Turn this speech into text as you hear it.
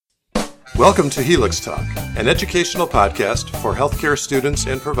Welcome to Helix Talk, an educational podcast for healthcare students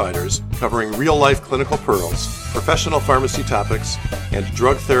and providers covering real-life clinical pearls, professional pharmacy topics, and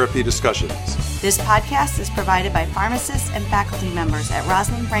drug therapy discussions. This podcast is provided by pharmacists and faculty members at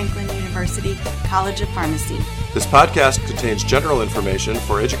Rosalind Franklin University College of Pharmacy. This podcast contains general information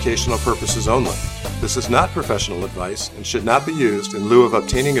for educational purposes only. This is not professional advice and should not be used in lieu of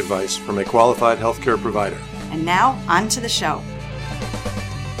obtaining advice from a qualified healthcare provider. And now, on to the show.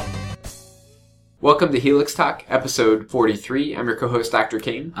 Welcome to Helix Talk, episode 43. I'm your co-host, Dr.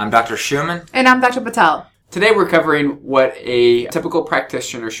 Kane. I'm Dr. Schumann. And I'm Dr. Patel. Today we're covering what a typical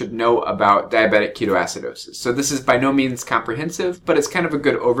practitioner should know about diabetic ketoacidosis. So this is by no means comprehensive, but it's kind of a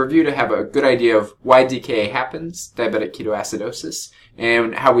good overview to have a good idea of why DKA happens, diabetic ketoacidosis,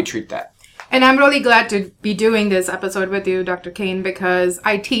 and how we treat that. And I'm really glad to be doing this episode with you, Dr. Kane, because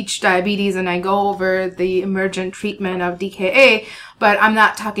I teach diabetes and I go over the emergent treatment of DKA, but I'm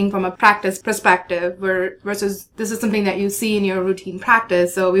not talking from a practice perspective versus this is something that you see in your routine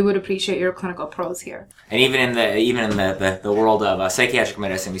practice, so we would appreciate your clinical pros here. And even in the world of psychiatric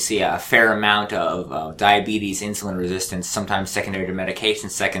medicine, we see a fair amount of diabetes, insulin resistance, sometimes secondary to medication,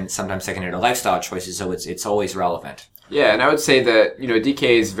 sometimes secondary to lifestyle choices, so it's always relevant. Yeah, and I would say that,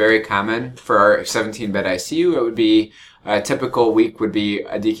 DKA is very common for our 17-bed ICU. It would be a typical week would be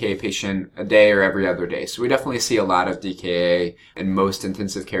a DKA patient a day or every other day. So we definitely see a lot of DKA in most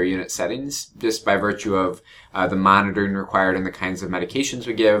intensive care unit settings, just by virtue of the monitoring required and the kinds of medications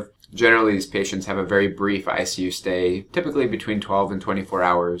we give. Generally, these patients have a very brief ICU stay, typically between 12 and 24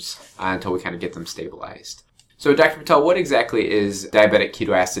 hours until we kind of get them stabilized. So, Dr. Patel, what exactly is diabetic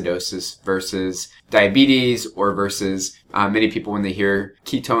ketoacidosis versus diabetes or versus many people when they hear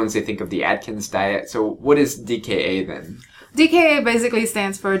ketones, they think of the Atkins diet. So what is DKA then? DKA basically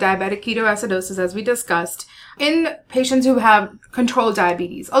stands for diabetic ketoacidosis, as we discussed, in patients who have controlled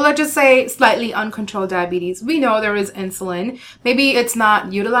diabetes, or let's just say slightly uncontrolled diabetes. We know there is insulin. Maybe it's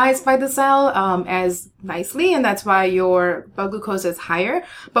not utilized by the cell as nicely, and that's why your blood glucose is higher.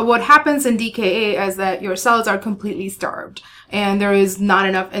 But what happens in DKA is that your cells are completely starved, and there is not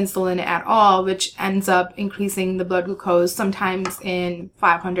enough insulin at all, which ends up increasing the blood glucose, sometimes in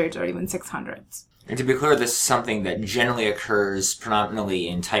 500s or even 600s. And to be clear, this is something that generally occurs predominantly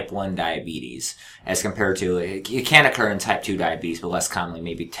in type 1 diabetes, as compared to, it can occur in type 2 diabetes, but less commonly,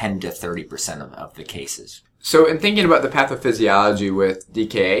 maybe 10 to 30% of the cases. So in thinking about the pathophysiology with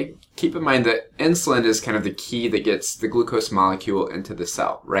DKA, keep in mind that insulin is kind of the key that gets the glucose molecule into the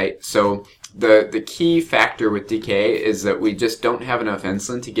cell, right? So the key factor with DKA is that we just don't have enough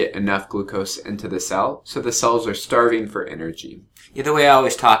insulin to get enough glucose into the cell, so the cells are starving for energy. Yeah, the way I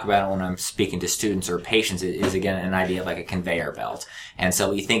always talk about it when I'm speaking to students or patients is again an idea of like a conveyor belt. And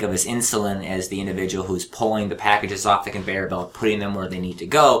so we think of as insulin as the individual who's pulling the packages off the conveyor belt, putting them where they need to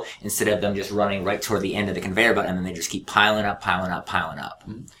go, instead of them just running right toward the end of the conveyor belt, and then they just keep piling up.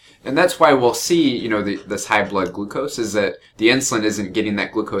 Mm-hmm. And that's why we'll see, this high blood glucose is that the insulin isn't getting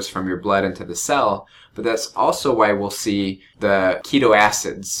that glucose from your blood into the cell, but that's also why we'll see the keto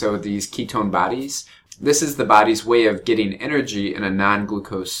acids, so these ketone bodies. This is the body's way of getting energy in a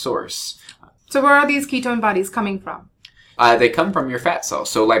non-glucose source. So where are these ketone bodies coming from? They come from your fat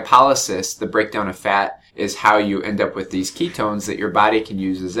cells. So lipolysis, the breakdown of fat, is how you end up with these ketones that your body can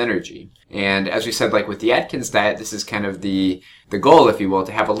use as energy. And as we said, like with the Atkins diet, this is kind of the goal, if you will,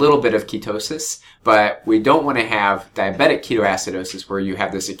 to have a little bit of ketosis, but we don't want to have diabetic ketoacidosis where you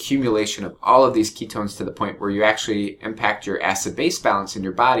have this accumulation of all of these ketones to the point where you actually impact your acid-base balance in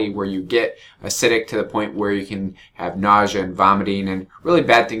your body, where you get acidic to the point where you can have nausea and vomiting, and really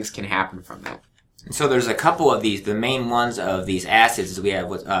bad things can happen from that. And so there's a couple of these. The main ones of these acids is we have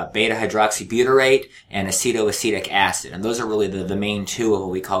beta-hydroxybutyrate and acetoacetic acid. And those are really the main two of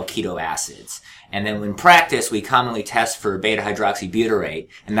what we call keto acids. And then in practice, we commonly test for beta-hydroxybutyrate,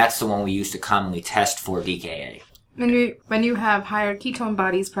 and that's the one we use to commonly test for DKA. When you have higher ketone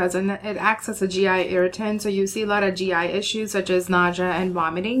bodies present, it acts as a GI irritant, so you see a lot of GI issues such as nausea and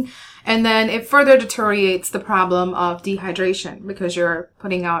vomiting. And then it further deteriorates the problem of dehydration because you're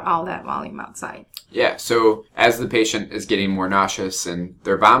putting out all that volume outside. Yeah, so as the patient is getting more nauseous and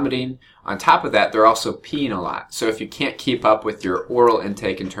they're vomiting, on top of that, they're also peeing a lot. So if you can't keep up with your oral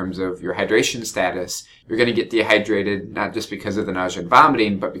intake in terms of your hydration status, you're going to get dehydrated, not just because of the nausea and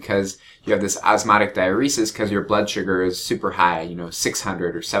vomiting, but because you have this osmotic diuresis because your blood sugar is super high,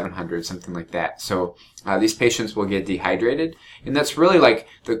 600 or 700, something like that. So these patients will get dehydrated, and that's really like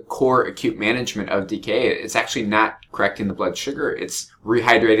the core acute management of DKA. It's actually not correcting the blood sugar. It's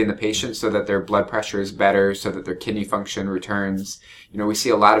rehydrating the patient so that their blood pressure is better, so that their kidney function returns. We see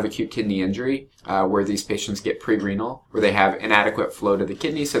a lot of acute kidney injury where these patients get pre-renal, where they have inadequate flow to the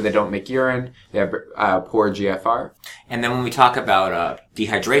kidney, so they don't make urine, they have poor GFR. And then when we talk about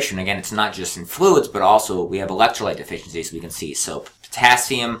dehydration, again, it's not just in fluids, but also we have electrolyte deficiencies we can see. So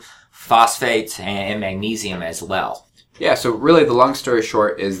potassium, phosphates, and magnesium as well. Yeah, so really the long story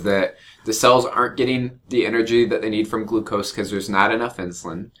short is that the cells aren't getting the energy that they need from glucose because there's not enough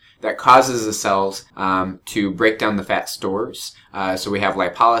insulin. That causes the cells to break down the fat stores. So we have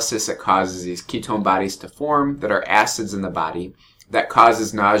lipolysis that causes these ketone bodies to form that are acids in the body. That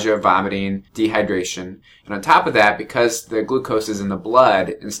causes nausea, vomiting, dehydration. And on top of that, because the glucose is in the blood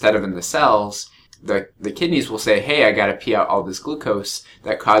instead of in the cells, the kidneys will say, hey, I got to pee out all this glucose.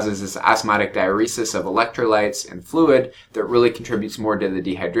 That causes this osmotic diuresis of electrolytes and fluid that really contributes more to the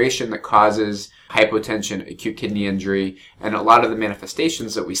dehydration that causes hypotension, acute kidney injury, and a lot of the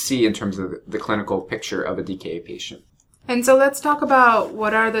manifestations that we see in terms of the clinical picture of a DKA patient. And so let's talk about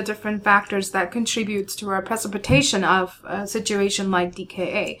what are the different factors that contributes to our precipitation of a situation like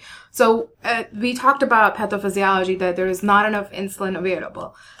DKA. So we talked about pathophysiology, that there is not enough insulin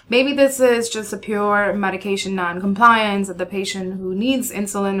available. Maybe this is just a pure medication non-compliance, that the patient who needs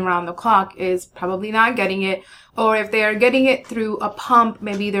insulin around the clock is probably not getting it. Or if they are getting it through a pump,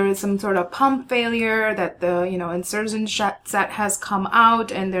 maybe there is some sort of pump failure that the, insertion set has come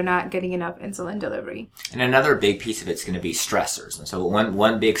out and they're not getting enough insulin delivery. And another big piece of it's going to be stressors. And so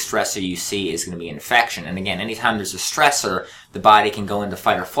one big stressor you see is going to be infection. And again, anytime there's a stressor, the body can go into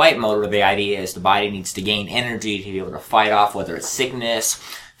fight or flight mode, where the idea is the body needs to gain energy to be able to fight off, whether it's sickness,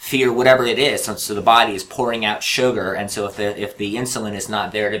 fear, whatever it is. So the body is pouring out sugar, and so if the insulin is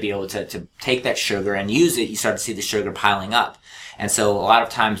not there to be able to take that sugar and use it, you start to see the sugar piling up. And so a lot of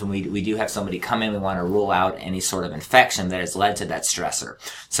times when we do have somebody come in, we want to rule out any sort of infection that has led to that stressor.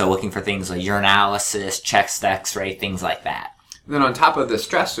 So looking for things like urinalysis, chest x-ray, things like that. And then on top of the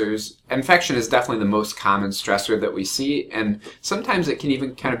stressors, infection is definitely the most common stressor that we see, and sometimes it can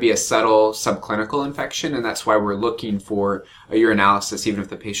even kind of be a subtle subclinical infection, and that's why we're looking for a urinalysis even if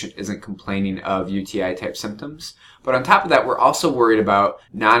the patient isn't complaining of UTI type symptoms. But on top of that, we're also worried about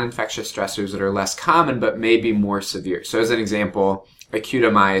non-infectious stressors that are less common but may be more severe. So as an example,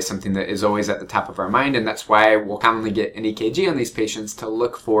 acute MI is something that is always at the top of our mind, and that's why we'll commonly get an EKG on these patients to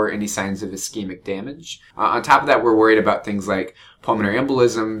look for any signs of ischemic damage. On top of that, we're worried about things like pulmonary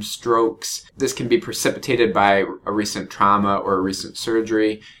embolism, strokes. This can be precipitated by a recent trauma or a recent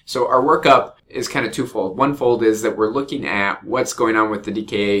surgery. So our workup is kind of twofold. One fold is that we're looking at what's going on with the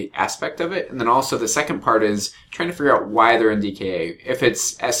DKA aspect of it, and then also the second part is trying to figure out why they're in DKA. If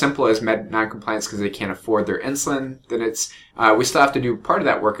it's as simple as med noncompliance because they can't afford their insulin, then it's we still have to do part of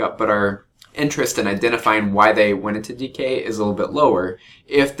that workup, but our interest in identifying why they went into DKA is a little bit lower.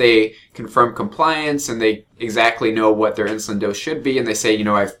 If they confirm compliance and they exactly know what their insulin dose should be, and they say,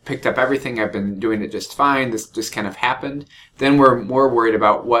 I've picked up everything, I've been doing it just fine, this just kind of happened, then we're more worried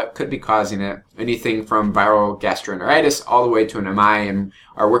about what could be causing it. Anything from viral gastroenteritis all the way to an MI, and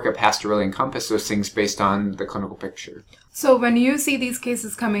our workup has to really encompass those things based on the clinical picture. So when you see these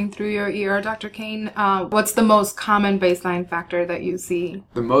cases coming through your ER, Dr. Kane, what's the most common baseline factor that you see?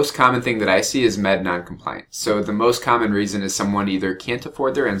 The most common thing that I see is med noncompliance. So the most common reason is someone either can't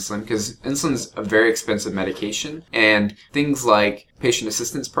afford their insulin, because insulin's a very expensive medication, and things like patient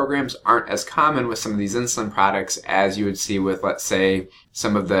assistance programs aren't as common with some of these insulin products as you would see with, let's say,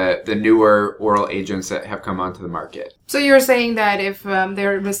 some of the newer oral agents that have come onto the market. So you're saying that if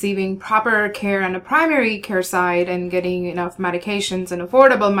they're receiving proper care on the primary care side and getting enough medications and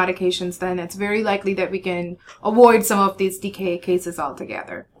affordable medications, then it's very likely that we can avoid some of these DKA cases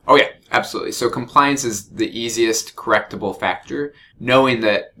altogether. Oh yeah, absolutely. So compliance is the easiest correctable factor. Knowing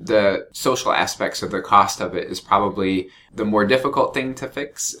that the social aspects of the cost of it is probably the more difficult thing to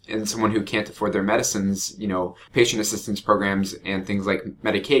fix. And someone who can't afford their medicines, patient assistance programs and things like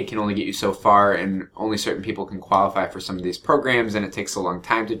Medicaid can only get you so far, and only certain people can qualify for some of these programs, and it takes a long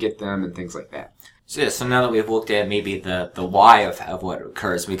time to get them and things like that. So now that we've looked at maybe the why of what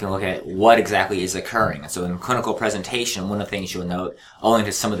occurs, we can look at what exactly is occurring. So in clinical presentation, one of the things you'll note, owing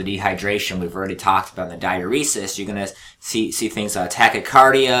to some of the dehydration we've already talked about, the diuresis, you're going to see things like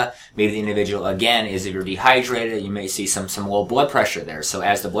tachycardia. Maybe the individual, again, is if you're dehydrated, you may see some low blood pressure there. So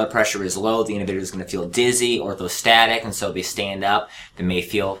as the blood pressure is low, the individual is going to feel dizzy, orthostatic, and so if they stand up, they may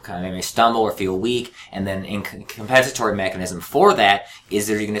stumble or feel weak. And then in compensatory mechanism for that is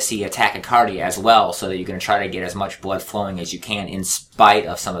that you're going to see a tachycardia as well, so that you're going to try to get as much blood flowing as you can in spite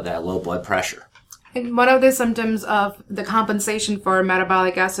of some of that low blood pressure. And one of the symptoms of the compensation for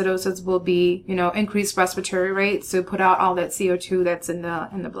metabolic acidosis will be, increased respiratory rate, so put out all that CO2 that's in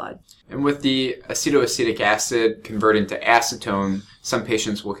the blood. And with the acetoacetic acid converting to acetone, some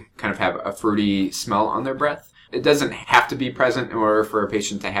patients will kind of have a fruity smell on their breath. It doesn't have to be present in order for a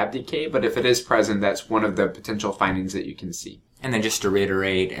patient to have DKA, but if it is present, that's one of the potential findings that you can see. And then just to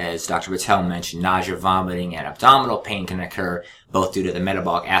reiterate, as Dr. Patel mentioned, nausea, vomiting, and abdominal pain can occur both due to the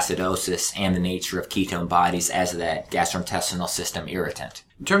metabolic acidosis and the nature of ketone bodies as that gastrointestinal system irritant.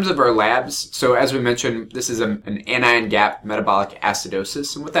 In terms of our labs, so as we mentioned, this is an anion gap metabolic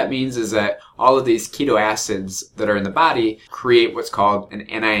acidosis. And what that means is that all of these keto acids that are in the body create what's called an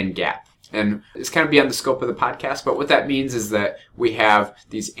anion gap. And it's kind of beyond the scope of the podcast, but what that means is that we have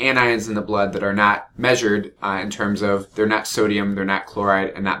these anions in the blood that are not measured in terms of they're not sodium, they're not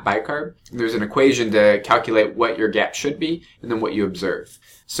chloride, and not bicarb. And there's an equation to calculate what your gap should be and then what you observe.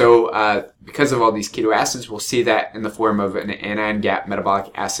 So because of all these keto acids, we'll see that in the form of an anion gap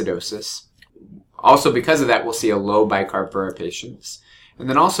metabolic acidosis. Also, because of that, we'll see a low bicarb for our patients. And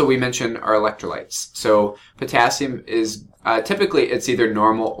then also we mentioned our electrolytes. So potassium is typically it's either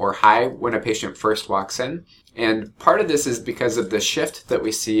normal or high when a patient first walks in. And part of this is because of the shift that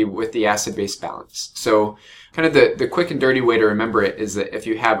we see with the acid-base balance. So kind of the quick and dirty way to remember it is that if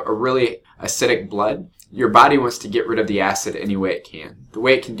you have a really acidic blood, your body wants to get rid of the acid any way it can. The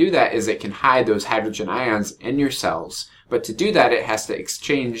way it can do that is it can hide those hydrogen ions in your cells. But to do that, it has to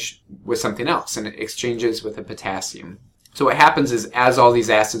exchange with something else, and it exchanges with a potassium. So what happens is as all these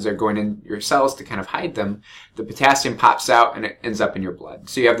acids are going in your cells to kind of hide them, the potassium pops out and it ends up in your blood.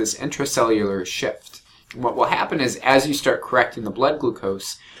 So you have this intracellular shift. And what will happen is as you start correcting the blood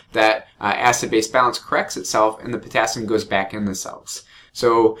glucose, that acid-base balance corrects itself and the potassium goes back in the cells.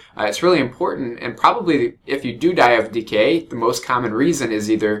 So it's really important, and probably if you do die of DKA, the most common reason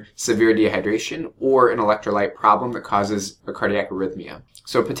is either severe dehydration or an electrolyte problem that causes a cardiac arrhythmia.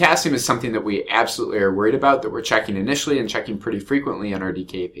 So potassium is something that we absolutely are worried about, that we're checking initially and checking pretty frequently on our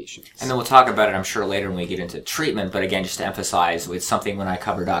DKA patients. And then we'll talk about it, I'm sure, later when we get into treatment. But again, just to emphasize, it's something when I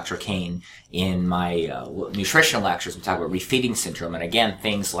cover Dr. Kane in my nutritional lectures, we talk about refeeding syndrome. And again,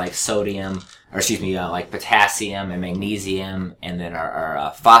 things like like potassium and magnesium, and then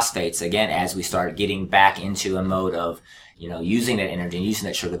our phosphates, again, as we start getting back into a mode of using that energy and using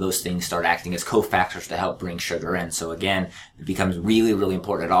that sugar, those things start acting as cofactors to help bring sugar in. So again, it becomes really, really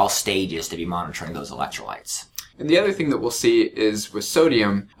important at all stages to be monitoring those electrolytes. And the other thing that we'll see is with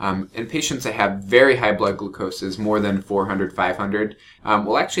sodium, in patients that have very high blood glucoses, more than 400, 500,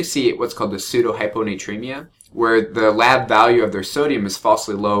 we'll actually see what's called the pseudohyponatremia, where the lab value of their sodium is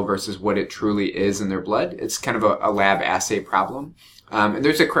falsely low versus what it truly is in their blood. It's kind of a lab assay problem. And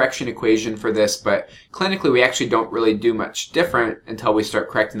there's a correction equation for this, but clinically we actually don't really do much different until we start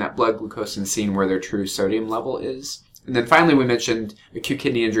correcting that blood glucose and seeing where their true sodium level is. And then finally we mentioned acute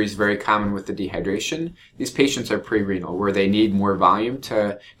kidney injury is very common with the dehydration. These patients are pre-renal, where they need more volume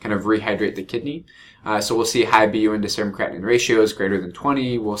to kind of rehydrate the kidney. So we'll see high BUN to serum creatinine ratios greater than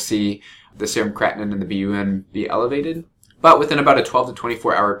 20. We'll see the serum creatinine and the BUN be elevated. But within about a 12 to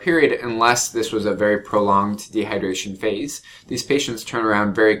 24 hour period, unless this was a very prolonged dehydration phase, these patients turn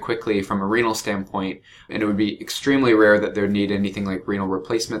around very quickly from a renal standpoint, and it would be extremely rare that they would need anything like renal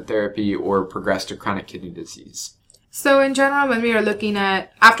replacement therapy or progress to chronic kidney disease. So in general, when we are looking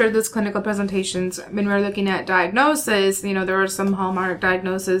at, after this clinical presentations, when we're looking at diagnosis, there are some hallmark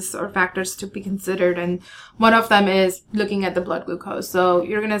diagnosis or factors to be considered. And one of them is looking at the blood glucose. So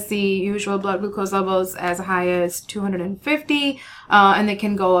you're going to see usual blood glucose levels as high as 250, and they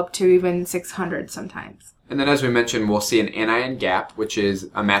can go up to even 600 sometimes. And then as we mentioned, we'll see an anion gap, which is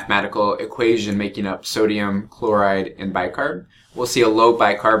a mathematical equation making up sodium, chloride, and bicarb. We'll see a low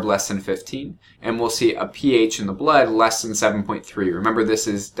bicarb less than 15, and we'll see a pH in the blood less than 7.3. Remember, this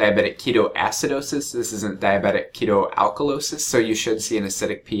is diabetic ketoacidosis. This isn't diabetic ketoalkalosis, so you should see an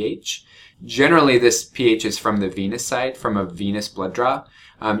acidic pH. Generally, this pH is from the venous side, from a venous blood draw.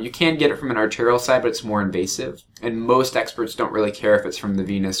 You can get it from an arterial side, but it's more invasive. And most experts don't really care if it's from the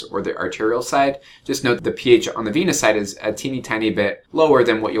venous or the arterial side. Just note the pH on the venous side is a teeny tiny bit lower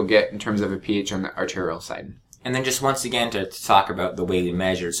than what you'll get in terms of a pH on the arterial side. And then just once again to talk about the way we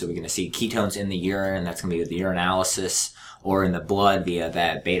measure, so we're going to see ketones in the urine, that's going to be the urinalysis, or in the blood via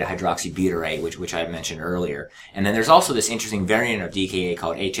that beta hydroxybutyrate, which I mentioned earlier. And then there's also this interesting variant of DKA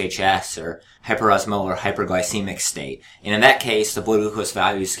called HHS, or hyperosmolar hyperglycemic state. And in that case, the blood glucose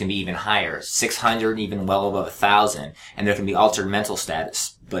values can be even higher, 600, even well above 1,000, and there can be altered mental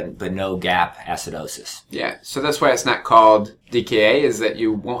status, but no gap acidosis. Yeah, so that's why it's not called DKA, is that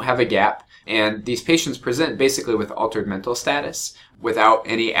you won't have a gap. And these patients present basically with altered mental status, without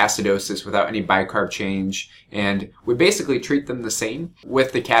any acidosis, without any bicarb change. And we basically treat them the same,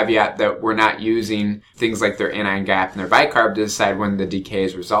 with the caveat that we're not using things like their anion gap and their bicarb to decide when the DKA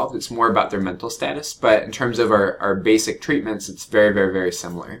is resolved. It's more about their mental status. But in terms of our basic treatments, it's very, very, very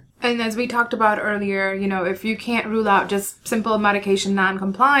similar. And as we talked about earlier, if you can't rule out just simple medication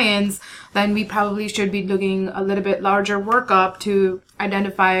non-compliance, then we probably should be looking a little bit larger workup to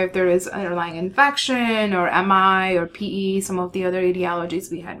identify if there is underlying infection or MI or PE, some of the other etiologies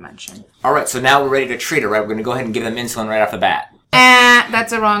we had mentioned. All right, so now we're ready to treat it, right? We're going to go ahead and give them insulin right off the bat.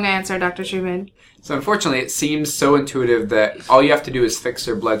 That's a wrong answer, Dr. Schumann. So unfortunately, it seems so intuitive that all you have to do is fix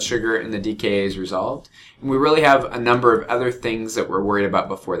their blood sugar and the DKA is resolved. And we really have a number of other things that we're worried about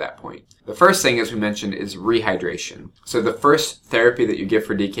before that point. The first thing, as we mentioned, is rehydration. So the first therapy that you give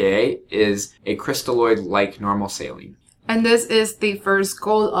for DKA is a crystalloid-like normal saline. And this is the first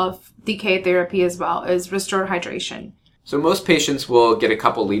goal of DKA therapy as well, is restore hydration. So most patients will get a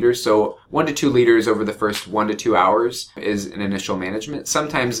couple liters, so 1 to 2 liters over the first 1 to 2 hours is an initial management.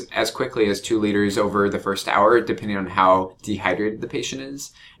 Sometimes as quickly as 2 liters over the first hour, depending on how dehydrated the patient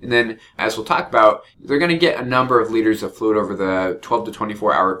is. And then, as we'll talk about, they're going to get a number of liters of fluid over the 12 to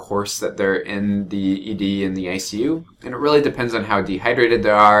 24 hour course that they're in the ED and the ICU. And it really depends on how dehydrated they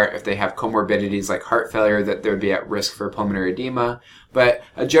are, if they have comorbidities like heart failure, that they would be at risk for pulmonary edema. But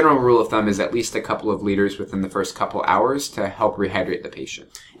a general rule of thumb is at least a couple of liters within the first couple hours to help rehydrate the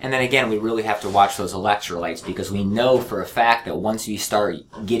patient. And then again, we really have to watch those electrolytes, because we know for a fact that once you start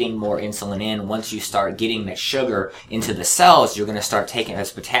getting more insulin in, once you start getting that sugar into the cells, you're going to start taking,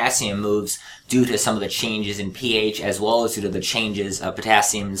 as potassium moves due to some of the changes in pH, as well as due to the changes of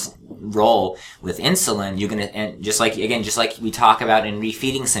potassium's role with insulin, you're going to, and just like we talk about in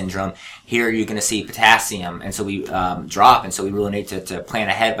refeeding syndrome, here you're going to see potassium, and so we drop, and so we really need to plan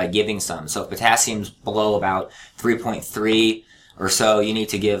ahead by giving some. So if potassium's below about 3.3 or so, you need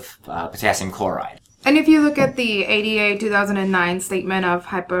to give potassium chloride. And if you look at the ADA 2009 statement of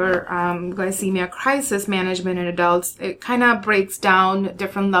hyperglycemia crisis management in adults, it kind of breaks down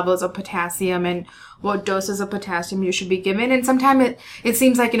different levels of potassium and what doses of potassium you should be given. And sometimes it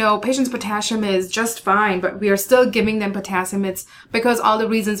seems like, patients' potassium is just fine, but we are still giving them potassium. It's because all the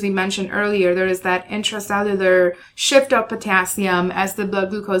reasons we mentioned earlier. There is that intracellular shift of potassium as the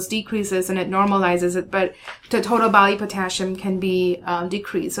blood glucose decreases and it normalizes it, but the total body potassium can be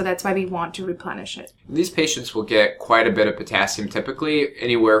decreased. So that's why we want to replenish it. These patients will get quite a bit of potassium, typically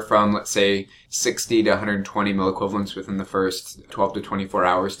anywhere from, let's say, 60 to 120 milliequivalents within the first 12 to 24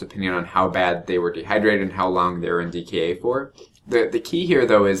 hours, depending on how bad they were dehydrated and how long they were in DKA for. The key here,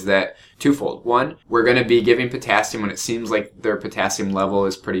 though, is that twofold. One, we're going to be giving potassium when it seems like their potassium level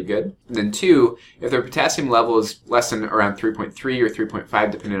is pretty good. And then two, if their potassium level is less than around 3.3 or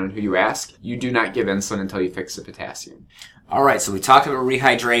 3.5, depending on who you ask, you do not give insulin until you fix the potassium. All right, so we talked about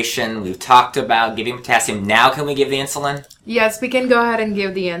rehydration. We've talked about giving potassium. Now can we give the insulin? Yes, we can go ahead and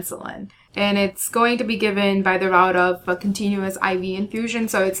give the insulin. And it's going to be given by the route of a continuous IV infusion.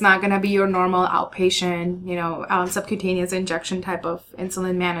 So it's not going to be your normal outpatient, subcutaneous injection type of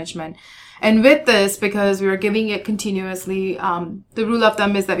insulin management. And with this, because we are giving it continuously, the rule of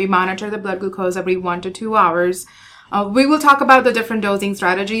thumb is that we monitor the blood glucose every 1 to 2 hours. We will talk about the different dosing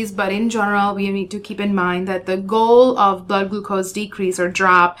strategies, but in general, we need to keep in mind that the goal of blood glucose decrease or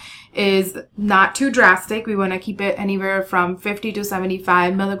drop is not too drastic. We want to keep it anywhere from 50 to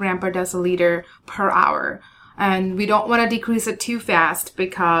 75 milligram per deciliter per hour. And we don't want to decrease it too fast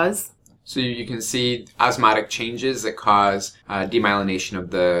because... So you can see osmotic changes that cause demyelination of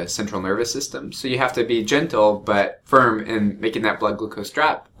the central nervous system. So you have to be gentle but firm in making that blood glucose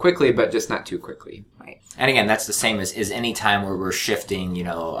drop quickly, but just not too quickly. Right. And again, that's the same as any time where we're shifting,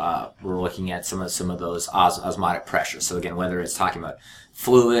 we're looking at some of those osmotic pressures. So again, whether it's talking about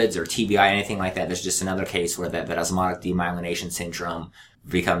fluids or TBI, anything like that, there's just another case where that osmotic demyelination syndrome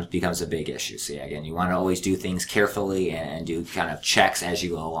becomes a big issue. So yeah, again, you want to always do things carefully and do kind of checks as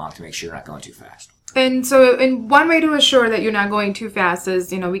you go along to make sure you're not going too fast. And so one way to assure that you're not going too fast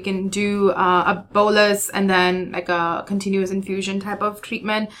is, we can do a bolus and then like a continuous infusion type of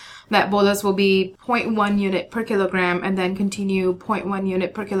treatment. That bolus will be 0.1 unit per kilogram and then continue 0.1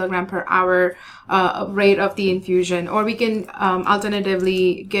 unit per kilogram per hour rate of the infusion. Or we can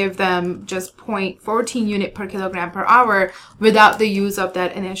alternatively give them just 0.14 unit per kilogram per hour without the use of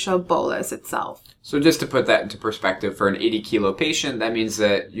that initial bolus itself. So just to put that into perspective, for an 80 kilo patient, that means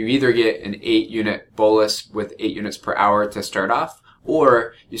that you either get an 8 unit bolus with 8 units per hour to start off,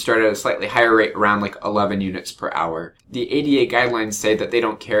 or you start at a slightly higher rate, around like 11 units per hour. The ADA guidelines say that they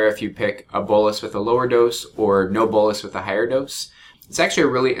don't care if you pick a bolus with a lower dose or no bolus with a higher dose. It's actually a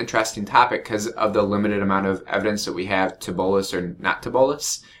really interesting topic because of the limited amount of evidence that we have to bolus or not to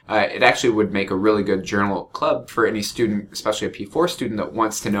bolus. It actually would make a really good journal club for any student, especially a P4 student that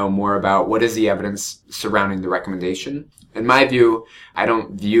wants to know more about what is the evidence surrounding the recommendation. In my view, I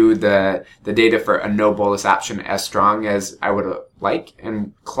don't view the data for a no bolus option as strong as I would like,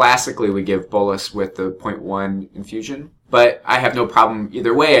 and classically we give bolus with the 0.1 infusion. But I have no problem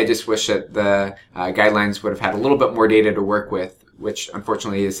either way. I just wish that the guidelines would have had a little bit more data to work with, which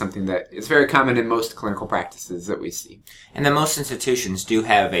unfortunately is something that is very common in most clinical practices that we see. And then most institutions do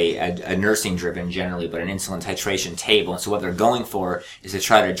have a nursing-driven, generally, but an insulin titration table. And so what they're going for is to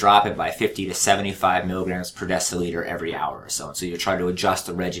try to drop it by 50 to 75 milligrams per deciliter every hour or so. And so you try to adjust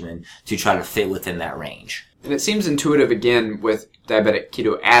the regimen to try to fit within that range. And it seems intuitive, again, with diabetic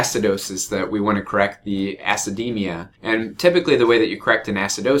ketoacidosis that we want to correct the acidemia. And typically the way that you correct an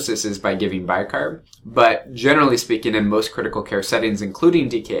acidosis is by giving bicarb. But generally speaking, in most critical care settings, including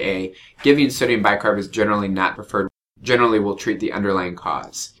DKA, giving sodium bicarb is generally not preferred. Generally, we'll treat the underlying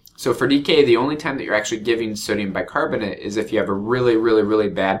cause. So for DKA, the only time that you're actually giving sodium bicarbonate is if you have a really, really, really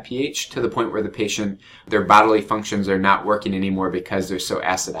bad pH to the point where the patient, their bodily functions are not working anymore because they're so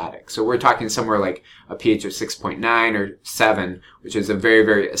acidotic. So we're talking somewhere like a pH of 6.9 or 7, which is a very,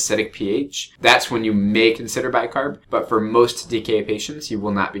 very acidic pH. That's when you may consider bicarb. But for most DKA patients, you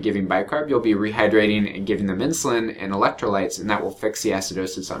will not be giving bicarb. You'll be rehydrating and giving them insulin and electrolytes, and that will fix the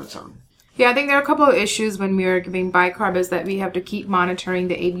acidosis on its own. Yeah, I think there are a couple of issues when we are giving bicarb is that we have to keep monitoring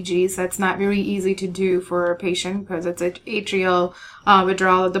the ABGs. That's not very easy to do for a patient because it's an atrial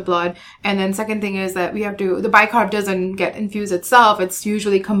withdrawal of the blood. And then second thing is that the bicarb doesn't get infused itself. It's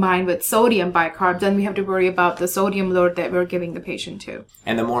usually combined with sodium bicarb. Then we have to worry about the sodium load that we're giving the patient to.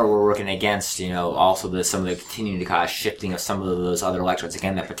 And the more we're working against, also some of the continuing to cause shifting of some of those other electrolytes.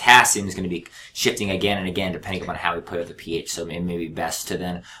 Again, the potassium is going to be shifting again and again depending upon how we put it the pH. So it may be best to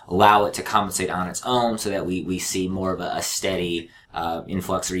then allow it to compensate on its own so that we see more of a steady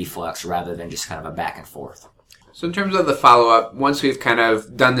influx or efflux rather than just kind of a back and forth. So in terms of the follow-up, once we've kind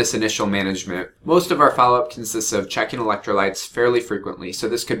of done this initial management, most of our follow-up consists of checking electrolytes fairly frequently. So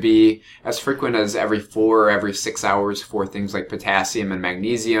this could be as frequent as every 4 or every 6 hours for things like potassium and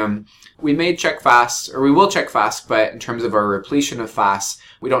magnesium. We may check phos, or we will check phos, but in terms of our repletion of phos,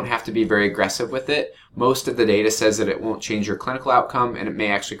 we don't have to be very aggressive with it. Most of the data says that it won't change your clinical outcome, and it may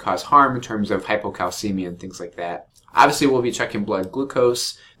actually cause harm in terms of hypocalcemia and things like that. Obviously, we'll be checking blood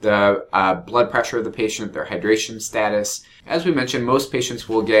glucose, the blood pressure of the patient, their hydration status. As we mentioned, most patients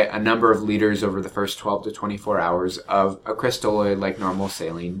will get a number of liters over the first 12 to 24 hours of a crystalloid like normal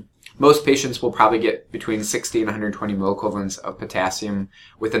saline. Most patients will probably get between 60 and 120 milliequivalents of potassium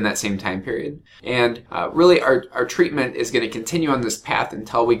within that same time period. And really our treatment is going to continue on this path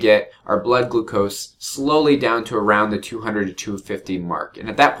until we get our blood glucose slowly down to around the 200 to 250 mark. And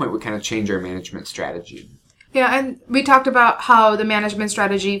at that point, we kind of change our management strategy. Yeah, and we talked about how the management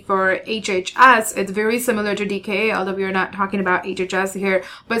strategy for HHS is very similar to DKA, although we are not talking about HHS here.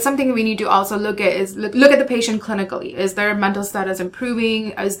 But something we need to also look at is look at the patient clinically. Is their mental status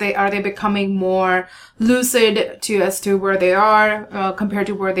improving? Are they becoming more lucid as to where they are compared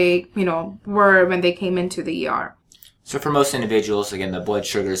to where they were when they came into the ER? So for most individuals, again, the blood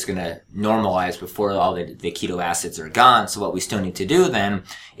sugar is going to normalize before all the keto acids are gone. So what we still need to do then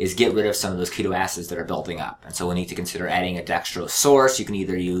is get rid of some of those keto acids that are building up. And so we need to consider adding a dextrose source. You can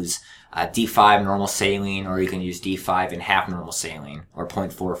either use D5 normal saline, or you can use D5 and half normal saline, or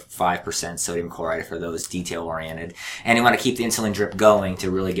 0.45% sodium chloride for those detail-oriented. And you want to keep the insulin drip going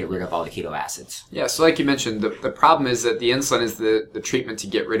to really get rid of all the keto acids. Yeah, so like you mentioned, the problem is that the insulin is the treatment to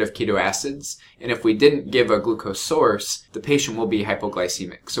get rid of keto acids. And if we didn't give a glucose source, the patient will be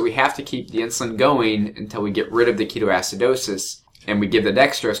hypoglycemic. So we have to keep the insulin going until we get rid of the ketoacidosis. And we give the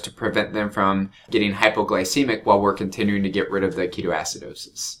dextrose to prevent them from getting hypoglycemic while we're continuing to get rid of the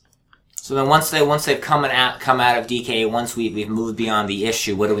ketoacidosis. So then once they've come out of DKA, once we've moved beyond the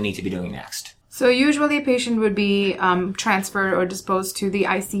issue, what do we need to be doing next? So usually a patient would be transferred or disposed to the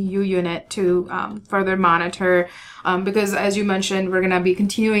ICU unit to further monitor because, as you mentioned, we're going to be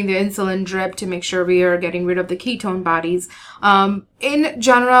continuing the insulin drip to make sure we are getting rid of the ketone bodies. In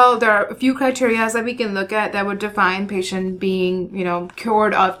general, there are a few criteria that we can look at that would define patient being,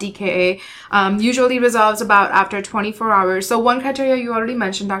 cured of DKA. Usually resolves about after 24 hours. So one criteria you already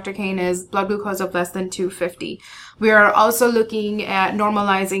mentioned, Dr. Kane, is blood glucose of less than 250. We are also looking at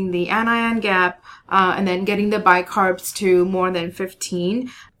normalizing the anion gap and then getting the bicarbs to more than 15.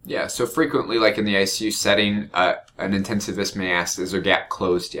 Yeah, so frequently, like in the ICU setting, an intensivist may ask, is their gap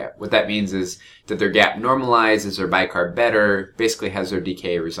closed yet? What that means is, did their gap normalize? Is their bicarb better? Basically, has their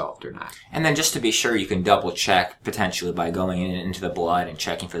DKA resolved or not? And then just to be sure, you can double check potentially by going into the blood and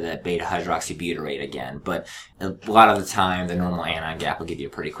checking for that beta hydroxybutyrate again. But a lot of the time, the normal anion gap will give you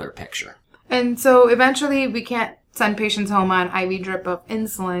a pretty clear picture. And so eventually we can't send patients home on IV drip of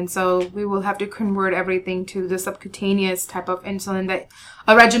insulin, so we will have to convert everything to the subcutaneous type of insulin, that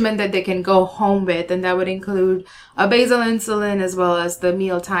a regimen that they can go home with, and that would include a basal insulin as well as the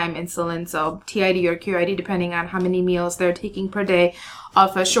mealtime insulin, so TID or QID depending on how many meals they're taking per day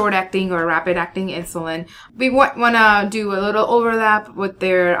of a short-acting or rapid-acting insulin. We want to do a little overlap with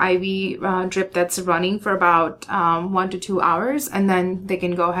their IV drip that's running for about 1 to 2 hours, and then they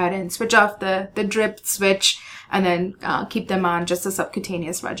can go ahead and switch off the drip switch and then keep them on just a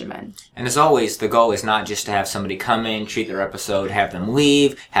subcutaneous regimen. And as always, the goal is not just to have somebody come in, treat their episode, have them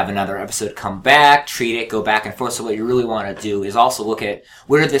leave, have another episode come back, treat it, go back and forth. So what you really want to do is also look at,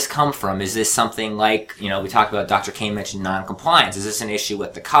 where did this come from? Is this something like, we talked about, Dr. Kane mentioned non-compliance. Is this an issue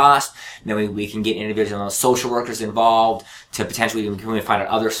with the cost? And then we can get individual social workers involved to potentially, can we find out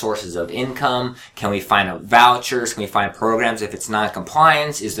other sources of income? Can we find out vouchers? Can we find programs if it's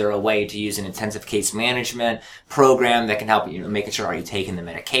non-compliance? Is there a way to use an intensive case management program that can help making sure, are you taking the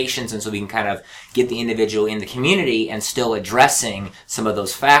medications? And so we can kind of get the individual in the community and still addressing some of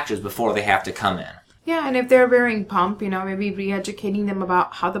those factors before they have to come in. Yeah, and if they're wearing pump, maybe re-educating them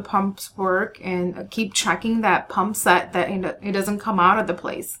about how the pumps work and keep checking that pump set that it doesn't come out of the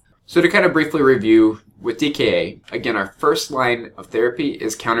place. So to kind of briefly review, with DKA, again, our first line of therapy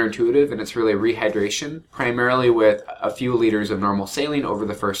is counterintuitive, and it's really rehydration, primarily with a few liters of normal saline over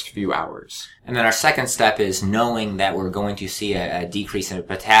the first few hours. And then our second step is knowing that we're going to see a decrease in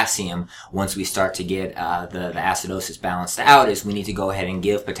potassium once we start to get the acidosis balanced out, is we need to go ahead and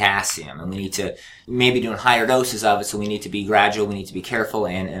give potassium. And we need to maybe doing higher doses of it, so we need to be gradual, we need to be careful,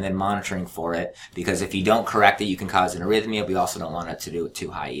 and then monitoring for it. Because if you don't correct it, you can cause an arrhythmia. We also don't want it to do it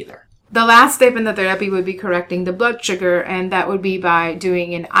too high either. The last step in the therapy would be correcting the blood sugar, and that would be by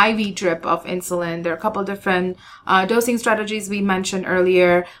doing an IV drip of insulin. There are a couple different dosing strategies we mentioned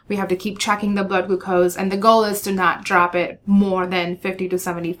earlier. We have to keep checking the blood glucose, and the goal is to not drop it more than 50 to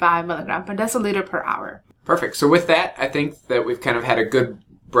 75 milligrams per deciliter per hour. Perfect. So with that, I think that we've kind of had a good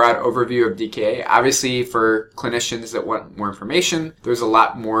broad overview of DKA. Obviously, for clinicians that want more information, there's a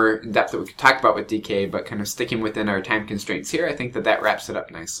lot more in depth that we could talk about with DKA, but kind of sticking within our time constraints here, I think that wraps it up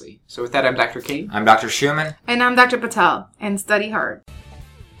nicely. So with that, I'm Dr. Kane. I'm Dr. Schumann. And I'm Dr. Patel. And study hard.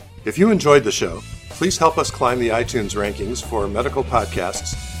 If you enjoyed the show, please help us climb the iTunes rankings for medical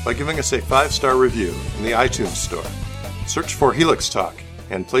podcasts by giving us a 5-star review in the iTunes store. Search for Helix Talk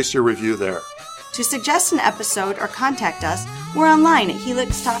and place your review there. To suggest an episode or contact us, we're online at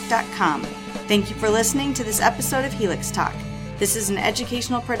helixtalk.com. Thank you for listening to this episode of Helix Talk. This is an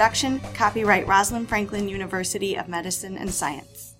educational production, copyright Rosalind Franklin University of Medicine and Science.